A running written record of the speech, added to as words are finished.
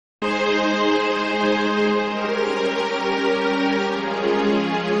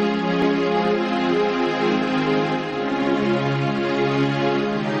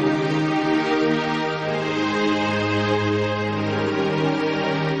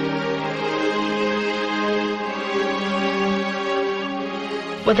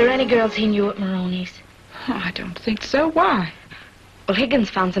Were there any girls he knew at Maroney's? Oh, I don't think so. Why? Well, Higgins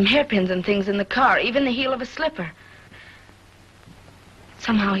found some hairpins and things in the car, even the heel of a slipper.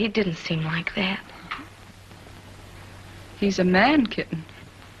 Somehow he didn't seem like that. He's a man, kitten.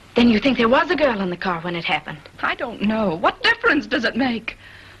 Then you think there was a girl in the car when it happened? I don't know. What difference does it make?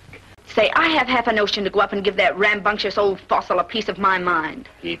 Say, I have half a notion to go up and give that rambunctious old fossil a piece of my mind.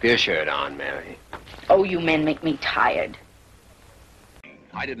 Keep your shirt on, Mary. Oh, you men make me tired.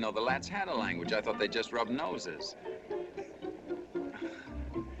 I didn't know the Lats had a language. I thought they just rubbed noses.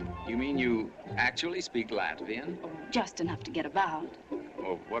 You mean you actually speak Latvian? Just enough to get about.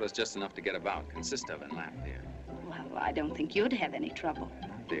 Oh, what does just enough to get about consist of in Latvia? Well, I don't think you'd have any trouble.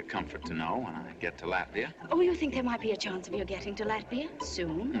 It'd be a comfort to know when I get to Latvia. Oh, you think there might be a chance of your getting to Latvia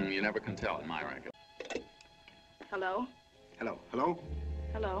soon? You never can tell in my rank. Hello? Hello, hello?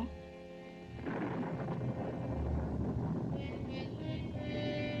 Hello?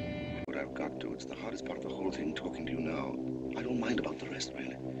 What I've got to, it's the hardest part of the whole thing, talking to you now. I don't mind about the rest,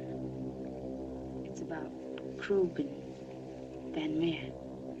 really. It's about Krug and Van Meer.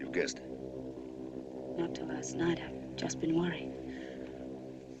 You've guessed it. Not till last night. I've just been worried.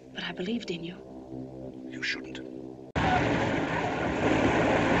 But I believed in you. You shouldn't.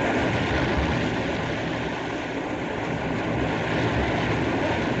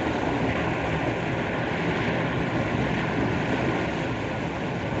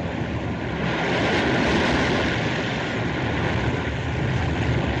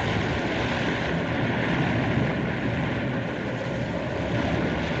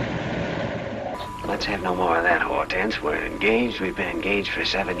 Let's have no more of that, Hortense. We're engaged. We've been engaged for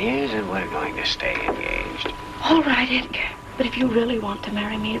 7 years, and we're going to stay engaged. All right, Edgar. But if you really want to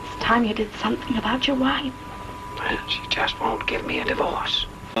marry me, it's time you did something about your wife. Well, she just won't give me a divorce.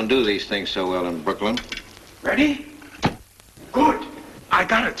 Don't do these things so well in Brooklyn. Ready? Good. I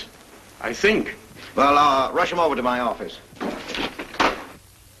got it. I think. Well, rush him over to my office. I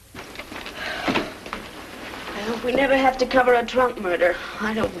hope we never have to cover a drunk murder.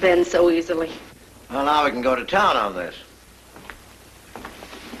 I don't bend so easily. Well, now we can go to town on this.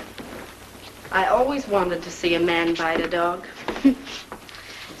 I always wanted to see a man bite a dog.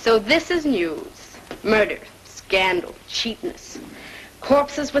 So this is news. Murder, scandal, cheapness.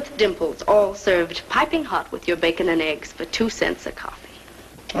 Corpses with dimples, all served piping hot with your bacon and eggs for 2 cents a coffee.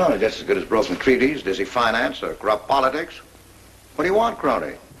 Oh, just as good as broken treaties, dizzy finance, or corrupt politics. What do you want,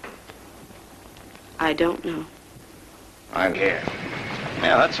 Crony? I don't know. I'm here.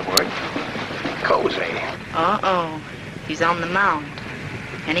 Yeah, that's the word. Cozy. Uh-oh. He's on the mound.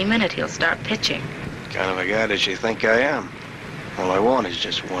 Any minute he'll start pitching. Kind of a guy does she think I am? All I want is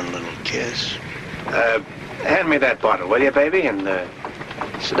just one little kiss. Hand me that bottle, will you, baby? And,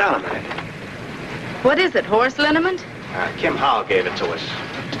 sit down a minute. What is it, horse liniment? Kim Howell gave it to us.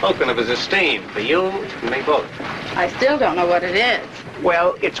 Spoken of his esteem for you and me both. I still don't know what it is.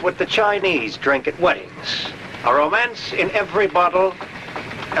 Well, it's what the Chinese drink at weddings. A romance in every bottle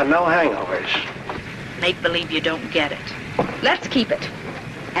and no hangovers. Make believe you don't get it. Let's keep it.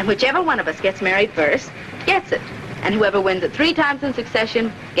 And whichever one of us gets married first, gets it. And whoever wins it 3 times in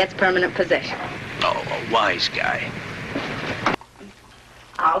succession gets permanent possession. Oh, a wise guy.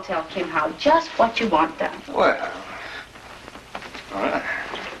 I'll tell Kim Howe just what you want done. Well, all right.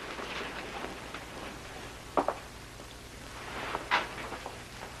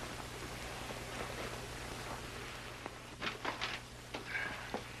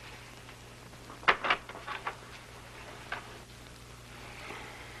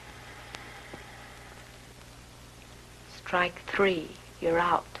 Strike 3, you're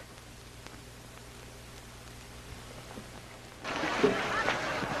out.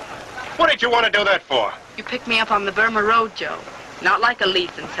 What did you want to do that for? You picked me up on the Burma Road, Joe. Not like a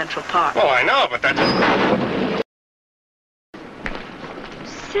leaf in Central Park. Oh, I know, but that's...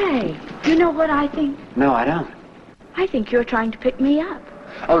 Say, you know what I think? No, I don't. I think you're trying to pick me up.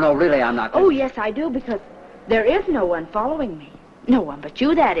 Oh, no, really, I'm not. Oh, yes, I do, because there is no one following me. No one but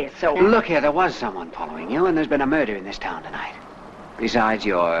you, that is, so... Look here, there was someone following you, and there's been a murder in this town tonight. Besides,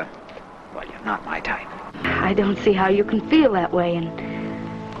 well, you're not my type. I don't see how you can feel that way and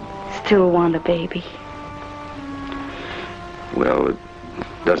still want a baby. Well, it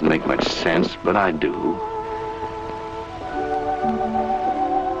doesn't make much sense, but I do.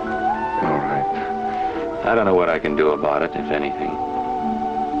 All right. I don't know what I can do about it, if anything.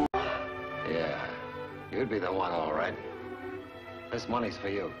 Yeah, you'd be the one, all right. This money's for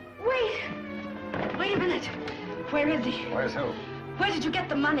you. Wait a minute. Where is he? Where's who? Where did you get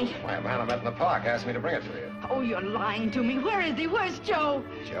the money? Why, a man I met in the park asked me to bring it to you. Oh, you're lying to me. Where is he? Where's Joe?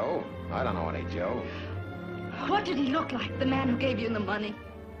 Joe? I don't know any Joe. What did he look like, the man who gave you the money?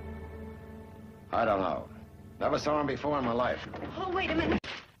 I don't know. Never saw him before in my life. Oh, wait a minute.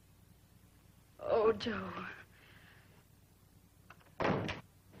 Oh, Joe.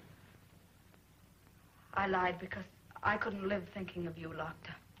 I lied because I couldn't live thinking of you locked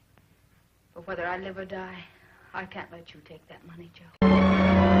up. But whether I live or die, I can't let you take that money, Joe.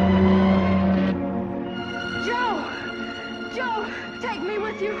 Joe! Joe, take me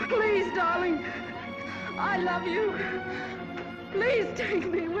with you, please, darling. I love you. Please take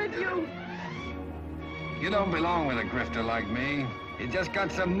me with you. You don't belong with a grifter like me. You just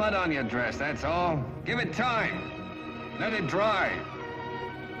got some mud on your dress, that's all. Give it time. Let it dry.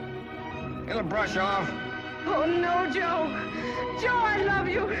 It'll brush off. Oh, no, Joe. Joe, I love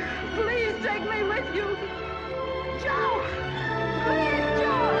you. Please take me with you. Joe! Please,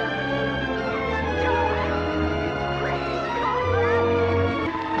 Joe! Joe! Please come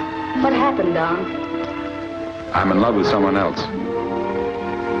back. What happened, Don? I'm in love with someone else.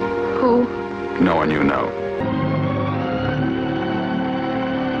 Who? No one you know.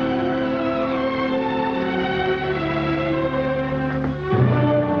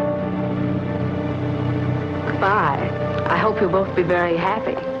 Goodbye. I hope you'll both be very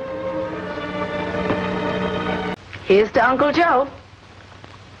happy. Here's to Uncle Joe.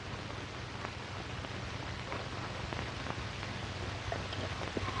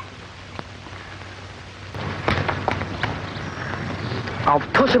 I'll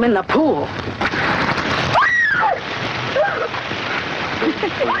push him in the pool.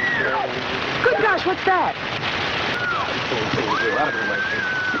 Good gosh, what's that?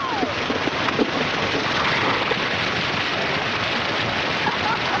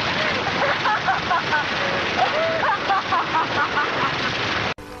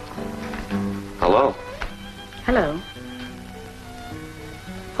 Hello? Hello.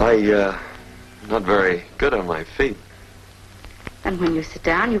 Not very good on my feet. And when you sit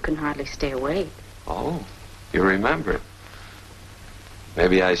down, you can hardly stay awake. Oh, you remember it.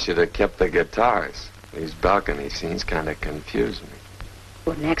 Maybe I should have kept the guitars. These balcony scenes kind of confuse me.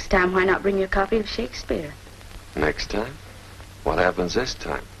 Well, next time, why not bring your copy of Shakespeare? Next time? What happens this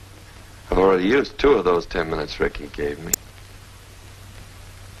time? I've already used 2 of those 10 minutes Ricky gave me.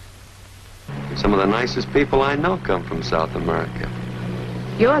 Some of the nicest people I know come from South America.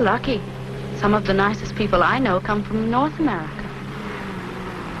 You're lucky. Some of the nicest people I know come from North America.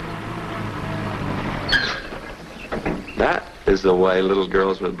 That is the way little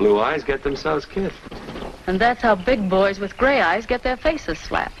girls with blue eyes get themselves kissed. And that's how big boys with gray eyes get their faces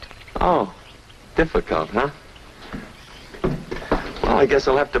slapped. Oh, difficult, huh? Well, I guess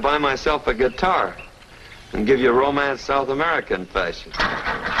I'll have to buy myself a guitar and give you romance South American fashion.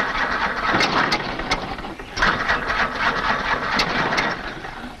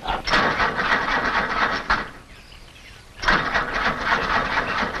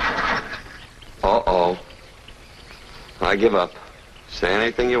 Uh-oh. I give up. Say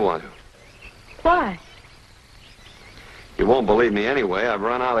anything you want to. Why? You won't believe me anyway. I've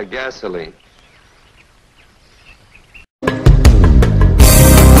run out of gasoline.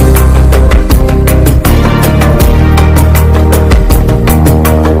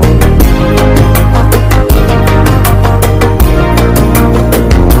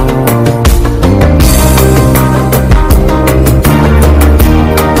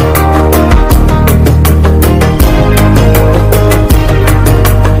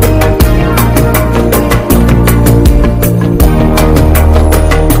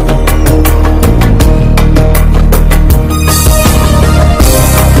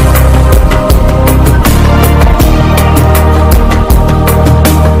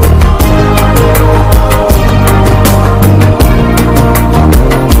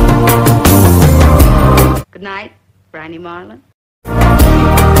 Good night, Briny Marlin.